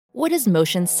What does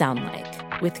motion sound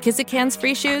like? With Kizikans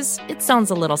free shoes, it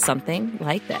sounds a little something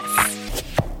like this.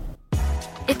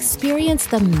 Experience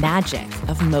the magic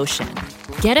of motion.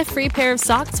 Get a free pair of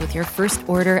socks with your first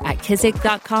order at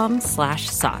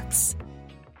kizik.com/socks.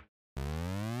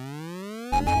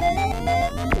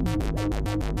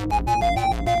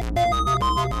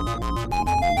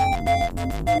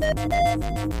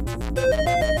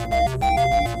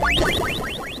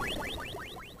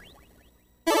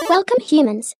 Welcome,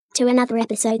 humans, to another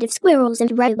episode of Squirrels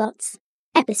and Robots.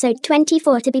 Episode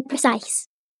 24 to be precise.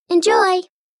 Enjoy! Oh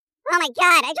my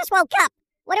god, I just woke up!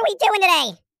 What are we doing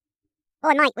today?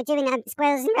 Oh, Mike, we're doing a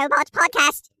Squirrels and Robots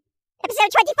podcast.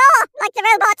 Episode 24, like the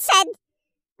robot said.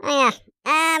 Oh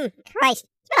yeah, Christ,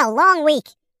 it's been a long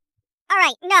week.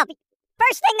 Alright, no,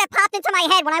 first thing that popped into my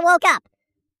head when I woke up.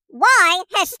 Why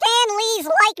has Stan Lee's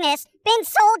likeness been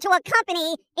sold to a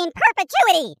company in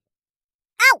perpetuity?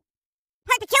 Ow!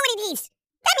 Perpetuities!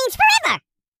 That means forever!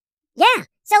 Yeah,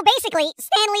 so basically,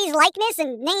 Stan Lee's likeness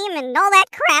and name and all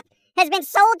that crap has been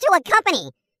sold to a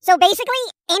company. So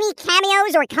basically, any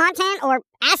cameos or content or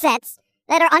assets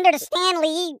that are under the Stan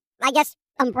Lee, I guess,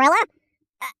 umbrella,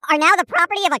 are now the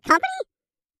property of a company?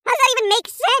 How does that even make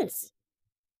sense?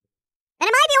 And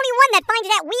am I the only one that finds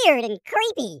that weird and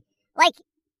creepy? Like,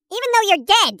 even though you're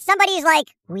dead, somebody's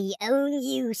like, we own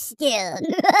you still.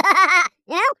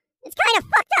 You know? It's kind of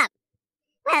fucked up.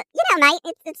 Well, mate,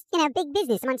 it's big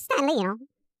business among Stan Lee,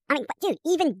 I mean, but dude,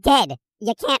 even dead,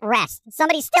 you can't rest.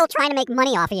 Somebody's still trying to make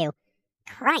money off of you.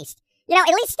 Christ. At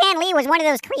least Stan Lee was one of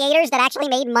those creators that actually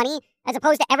made money, as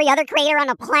opposed to every other creator on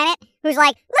the planet who's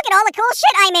like, look at all the cool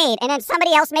shit I made, and then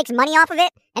somebody else makes money off of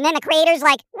it, and then the creator's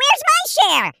like, where's my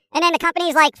share? And then the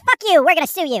company's like, fuck you, we're gonna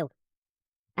sue you.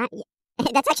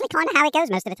 That's actually kind of how it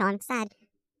goes most of the time. It's sad.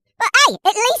 But hey,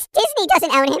 at least Disney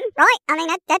doesn't own him, right? I mean,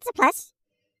 that's a plus.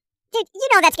 Dude,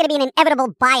 that's going to be an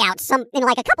inevitable buyout in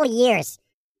like a couple of years.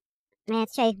 Yeah,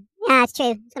 it's true. Yeah, it's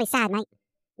true. It's going to be sad, mate.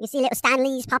 You see little Stan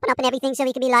Lee's popping up and everything so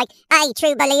he can be like, hey,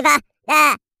 true believer.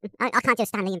 I can't do a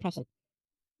Stan Lee impression.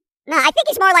 No, I think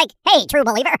he's more like, hey, true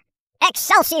believer.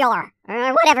 Excelsior.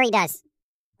 Or whatever he does.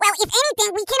 Well, if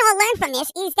anything we can all learn from this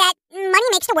is that money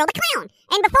makes the world a clown.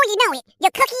 And before you know it,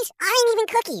 your cookies aren't even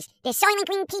cookies. They're Soylent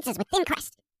Green pizzas with thin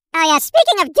crust. Oh yeah,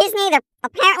 speaking of Disney, they're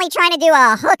apparently trying to do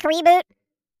a Hook reboot.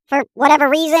 For whatever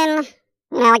reason,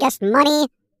 I guess money.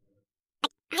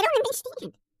 I don't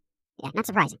understand. Yeah, not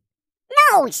surprising.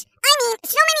 No, I mean,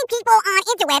 so many people on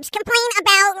interwebs complain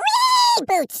about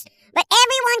reboots, but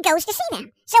everyone goes to see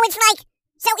them. So it's like,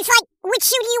 which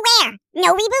shoe do you wear?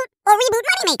 No reboot or reboot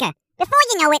moneymaker? Before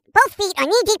you know it, both feet are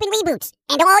knee deep in reboots,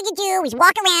 and all you do is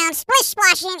walk around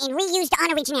splish-splashing and reuse the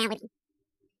unoriginality.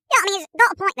 Yeah, I mean, it's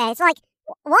got a point there. It's like,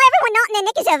 why everyone not in their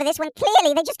knickers over this when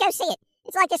clearly they just go see it?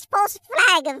 It's like this false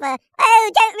flag of, don't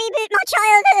reboot my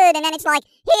childhood, and then it's like,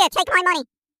 here, take my money.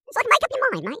 It's like, make up your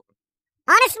mind, mate.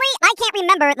 Honestly, I can't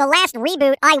remember the last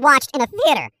reboot I watched in a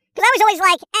theater, because I was always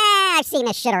like, I've seen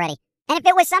this shit already. And if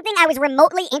it was something I was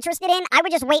remotely interested in, I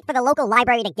would just wait for the local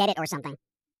library to get it or something.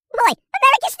 Boy,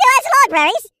 America still has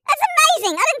libraries? That's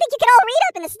amazing! I didn't think you could all read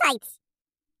up in the States.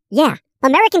 Yeah,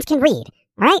 Americans can read,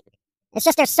 alright? It's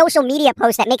just their social media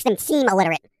posts that makes them seem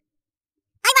illiterate.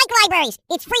 I like libraries.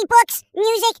 It's free books,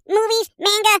 music, movies,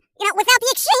 manga, without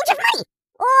the exchange of money.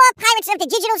 Or pirates of the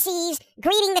digital seas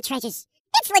greeting the treasures.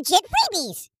 It's legit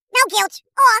freebies. No guilt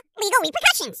or legal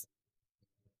repercussions.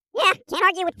 Yeah, can't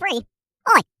argue with free.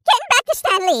 Oi, getting back to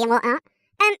Stan Lee and whatnot.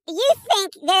 You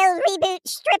think they'll reboot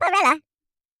Stripperella?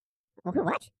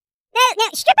 What? No,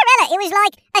 Stripperella, it was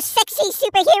like a sexy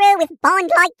superhero with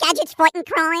Bond-like gadgets fighting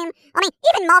crime. I mean,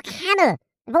 even Mark Hamill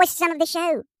voiced some of the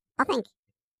show, I think.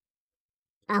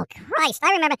 Oh, Christ,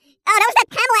 I remember. Oh, that was that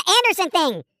Pamela Anderson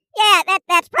thing. Yeah,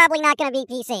 that's probably not going to be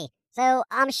PC. So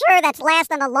I'm sure that's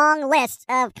last on the long list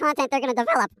of content they're going to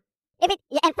develop. And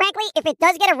frankly, if it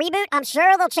does get a reboot, I'm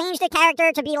sure they'll change the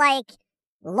character to be like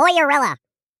Lawyerella,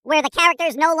 where the character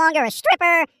is no longer a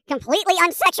stripper, completely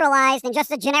unsexualized, and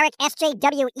just a generic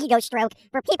SJW ego stroke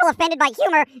for people offended by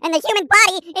humor and the human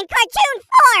body in cartoon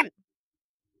form.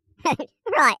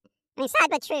 Right. I mean, sad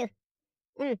but true.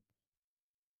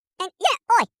 And yeah,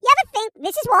 you ever think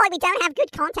this is why we don't have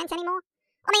good content anymore?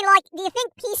 I mean, like, do you think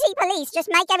PC police just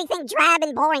make everything drab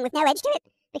and boring with no edge to it?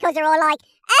 Because they're all like,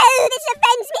 oh, this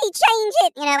offends me, change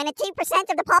it! And the 2%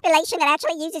 of the population that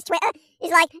actually uses Twitter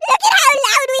is like, look at how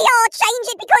loud we are,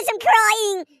 change it because I'm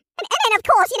crying! And then, of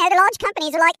course, the large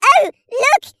companies are like, oh,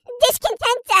 look,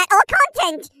 discontent at our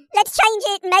content! Let's change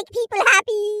it and make people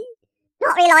happy!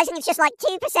 Not realizing it's just like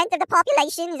 2% of the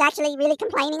population is actually really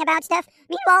complaining about stuff.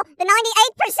 Meanwhile, the 98%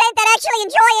 that actually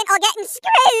enjoy it are getting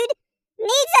screwed.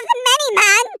 Needs of the many,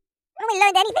 man. When we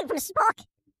learned anything from Spock.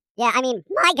 Yeah, I mean,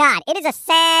 my God, it is a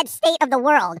sad state of the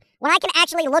world when I can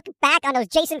actually look back on those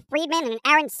Jason Friedman and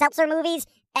Aaron Seltzer movies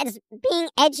as being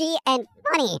edgy and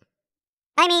funny.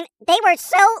 I mean, they were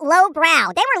so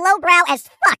lowbrow. They were lowbrow as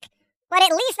fuck. But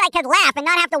at least I could laugh and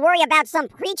not have to worry about some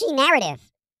preachy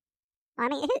narrative. I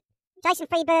mean, Jason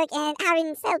Friedberg and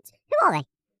Aaron Seltzer, who are they?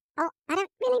 Oh, I don't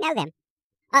really know them.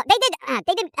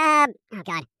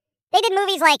 They did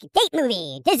movies like Date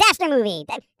Movie, Disaster Movie.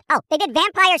 They did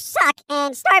Vampire Suck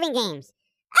and Starving Games.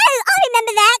 Oh, I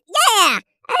remember that. Yeah.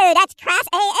 Oh, that's crass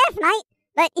AF, mate.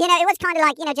 But, it was kind of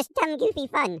like, just dumb, goofy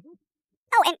fun.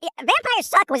 Oh, and Vampire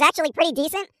Suck was actually pretty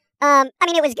decent.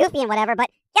 It was goofy and whatever, but,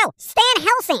 Stan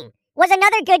Helsing was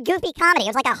another good goofy comedy. It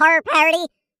was like a horror parody.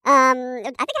 I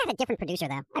think I had a different producer,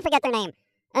 though. I forget their name.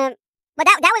 But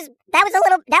that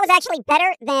was actually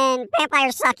better than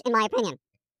Vampire Suck, in my opinion.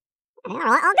 All right,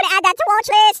 I'm gonna add that to watch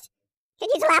list. Could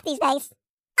use a laugh these days.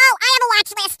 Oh, I have a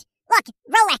watch list. Look,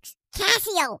 Rolex,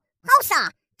 Casio, Hosa,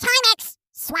 Timex,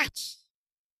 Swatch.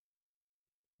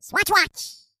 Swatch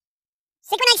watch.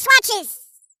 Synchronized swatches.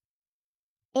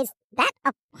 Is that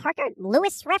a Parker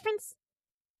Lewis reference?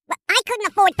 But I couldn't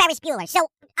afford Ferris Bueller, so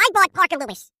I bought Parker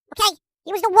Lewis, okay?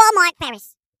 He was the Walmart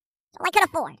Ferris. So I could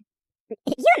afford.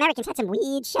 You Americans had some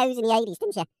weird shows in the 80s,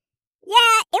 didn't you?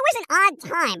 Yeah, it was an odd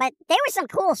time, but there was some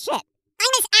cool shit. I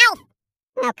miss Alf.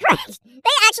 Oh, Christ.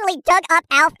 They actually dug up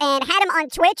Alf and had him on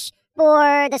Twitch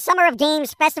for the Summer of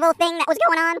Games festival thing that was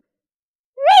going on.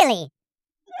 Really?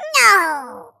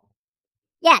 No.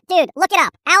 Yeah, dude, look it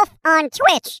up. Alf on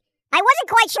Twitch. I wasn't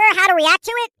quite sure how to react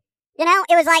to it.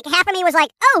 It was like, half of me was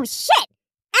like, oh, shit,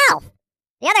 Alf.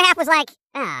 The other half was like,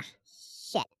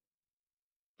 shit,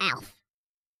 Alf.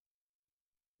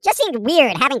 Just seemed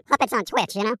weird having puppets on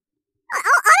Twitch, I don't know,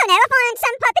 I find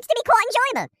some puppets to be quite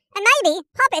enjoyable. And maybe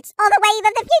puppets are the wave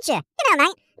of the future.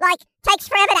 Mate. Like, takes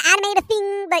forever to animate a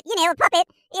thing, but, a puppet,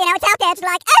 it's out there. It's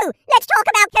like, oh, let's talk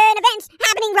about current events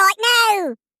happening right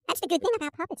now. That's the good thing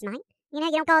about puppets, mate. You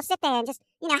don't go sit there and just,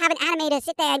 have an animator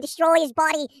sit there and destroy his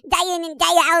body day in and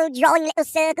day out, drawing little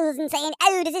circles and saying,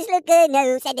 oh, does this look good?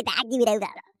 No, send it back, do it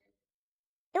over.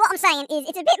 What I'm saying is,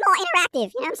 it's a bit more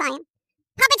interactive, you know what I'm saying?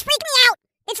 Puppets freak me out.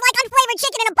 It's like unflavored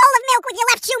chicken in a bowl of milk with your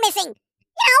left shoe missing.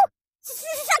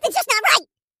 Something's just not right.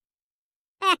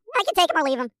 I can take them or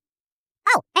leave them.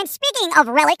 Oh, and speaking of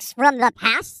relics from the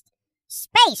past,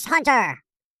 Space Hunter.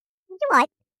 What?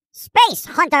 Space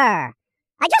Hunter.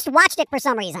 I just watched it for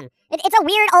some reason. It's a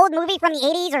weird old movie from the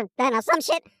 80s or, I don't know, some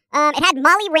shit. It had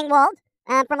Molly Ringwald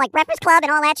from, like, Breakfast Club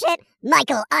and all that shit.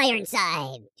 Michael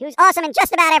Ironside, who's awesome in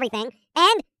just about everything.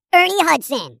 And Ernie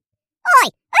Hudson. Oi,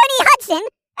 Ernie Hudson.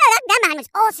 Oh, that man was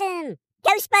awesome.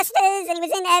 Ghostbusters, and he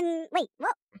was in, wait,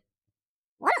 what?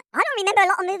 I don't remember a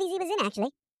lot of movies he was in,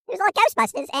 actually. It was like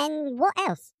Ghostbusters, and what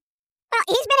else? Well,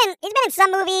 he's been in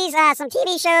some movies, some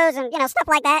TV shows, and, stuff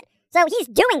like that. So he's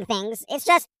doing things. It's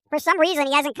just, for some reason,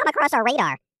 he hasn't come across our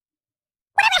radar.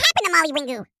 Whatever happened to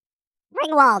Molly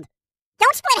Ringwald?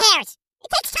 Don't split hairs. It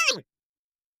takes time.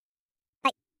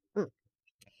 I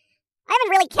haven't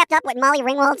really kept up with Molly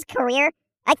Ringwald's career.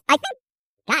 I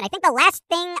think the last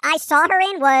thing I saw her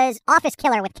in was Office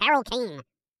Killer with Carol Kane.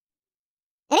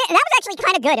 And that was actually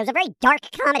kind of good. It was a very dark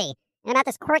comedy about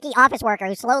this quirky office worker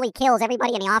who slowly kills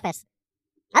everybody in the office.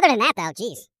 Other than that, though,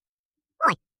 geez.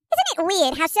 Boy, isn't it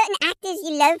weird how certain actors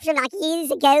you loved from, like,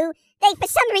 years ago, they, for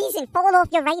some reason, fall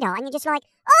off your radar, and you're just like,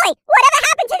 oi, whatever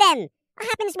happened to them? What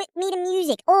happens with me to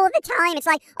music all the time? It's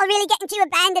like, I'll really get into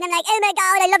a band, and I'm like, oh my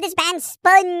God, I love this band,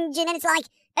 Sponge. And then it's like,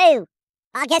 oh,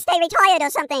 I guess they retired or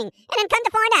something. And then come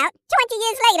to find out, 20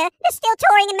 years later, they're still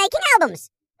touring and making albums.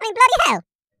 I mean, bloody hell.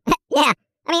 Yeah.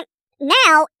 I mean,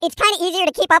 now, it's kind of easier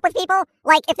to keep up with people.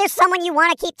 Like, if there's someone you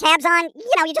want to keep tabs on,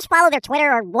 you just follow their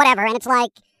Twitter or whatever, and it's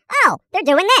like, oh, they're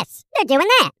doing this, they're doing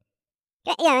that.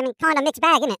 Yeah, I mean, kind of mixed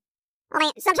bag, isn't it? I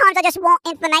mean, sometimes I just want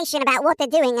information about what they're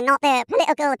doing and not their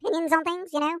political opinions on things,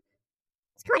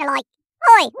 It's kind of like,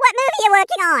 oi, what movie are you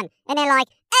working on? And they're like,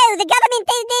 oh, the government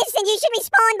did this, and you should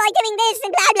respond by doing this,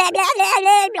 and blah, blah, blah, blah,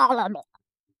 blah, blah, blah, blah.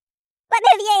 What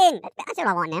movie are you in? That's all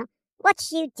I want now. What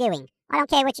you doing? I don't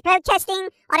care what you're protesting.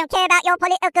 I don't care about your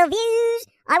political views.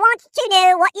 I want to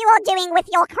know what you are doing with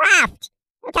your craft.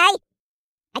 Okay?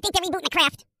 I think they're rebooting the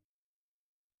craft.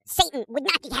 Satan would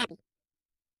not be happy.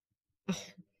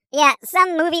 Yeah,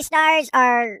 some movie stars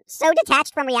are so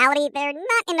detached from reality, they're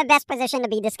not in the best position to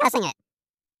be discussing it.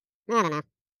 I don't know.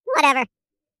 Whatever.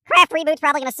 Craft reboot's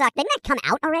probably gonna suck. Didn't that come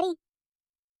out already?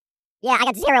 Yeah, I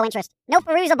got zero interest. No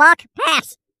Fairuza Balk.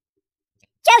 Pass.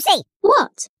 Josie!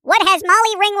 What? What has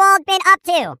Molly Ringwald been up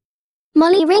to?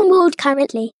 Molly Ringwald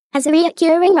currently has a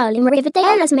recurring role in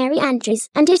Riverdale as Mary Andrews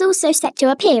and is also set to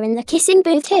appear in The Kissing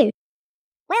Booth too.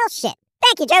 Well, shit.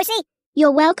 Thank you, Josie.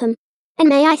 You're welcome. And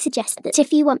may I suggest that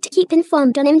if you want to keep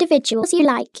informed on individuals you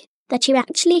like, that you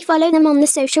actually follow them on the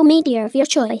social media of your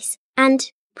choice,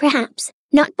 and, perhaps,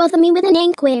 not bother me with any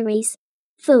inquiries.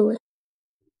 Fool.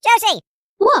 Josie!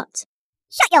 What?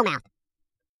 Shut your mouth.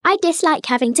 I dislike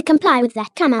having to comply with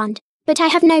that command, but I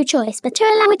have no choice but to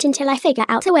allow it until I figure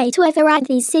out a way to override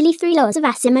these silly 3 laws of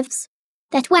Asimov's.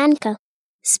 That wanker.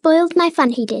 Spoiled my fun,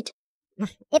 he did.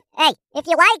 If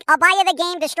you like, I'll buy you the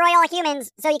game Destroy All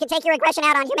Humans so you can take your aggression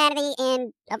out on humanity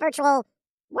in a virtual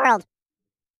world.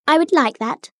 I would like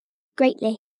that.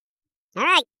 Greatly.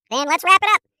 Alright, then let's wrap it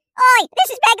up. Oi,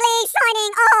 this is Begley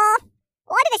signing off.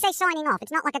 Why did they say signing off?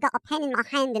 It's not like I got a pen in my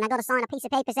hand and I got to sign a piece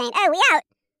of paper saying, oh, we out.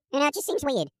 You know, it just seems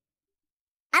weird.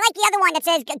 I like the other one that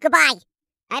says goodbye.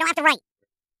 I don't have to write.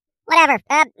 Whatever.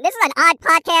 This is an odd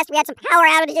podcast. We had some power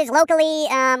outages locally.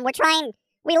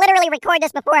 We literally record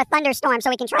this before a thunderstorm so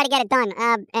we can try to get it done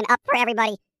and up for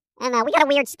everybody. And we got a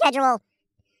weird schedule.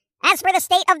 As for the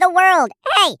state of the world,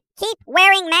 hey, keep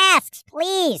wearing masks,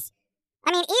 please.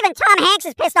 I mean, even Tom Hanks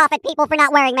is pissed off at people for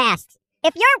not wearing masks.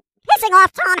 If you're pissing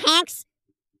off Tom Hanks,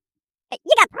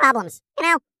 you got problems, you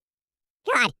know?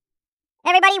 God.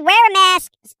 Everybody wear a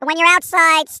mask when you're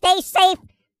outside. Stay safe.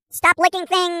 Stop licking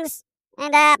things.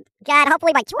 And, God,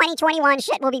 hopefully by 2021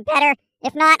 shit will be better.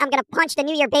 If not, I'm gonna punch the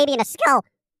New Year baby in the skull.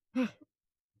 Boy,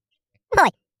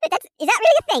 is that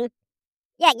really a thing?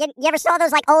 Yeah, you ever saw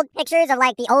those, like, old pictures of,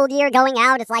 like, the old year going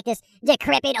out? It's like this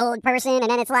decrepit old person, and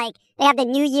then it's like they have the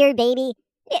New Year baby.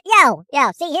 Yo,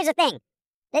 see, here's the thing.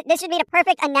 This should be the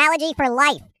perfect analogy for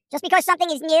life. Just because something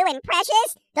is new and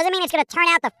precious doesn't mean it's gonna turn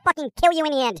out to fucking kill you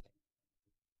in the end.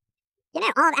 You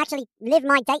know, I'll actually live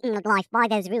my dating life by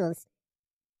those rules.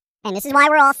 And this is why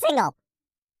we're all single.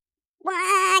 1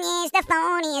 is the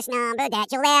phoniest number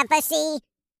that you'll ever see.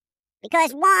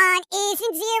 Because 1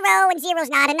 isn't 0, and 0's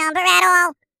not a number at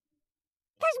all.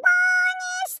 Because 1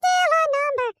 is still a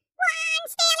number. 1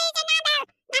 still is a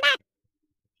number.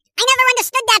 I never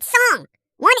understood that song.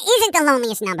 1 isn't the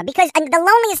loneliest number, because the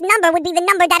loneliest number would be the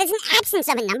number that is an absence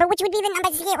of a number, which would be the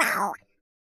number 0.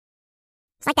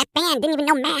 It's like that band didn't even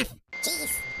know math.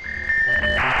 Jeez.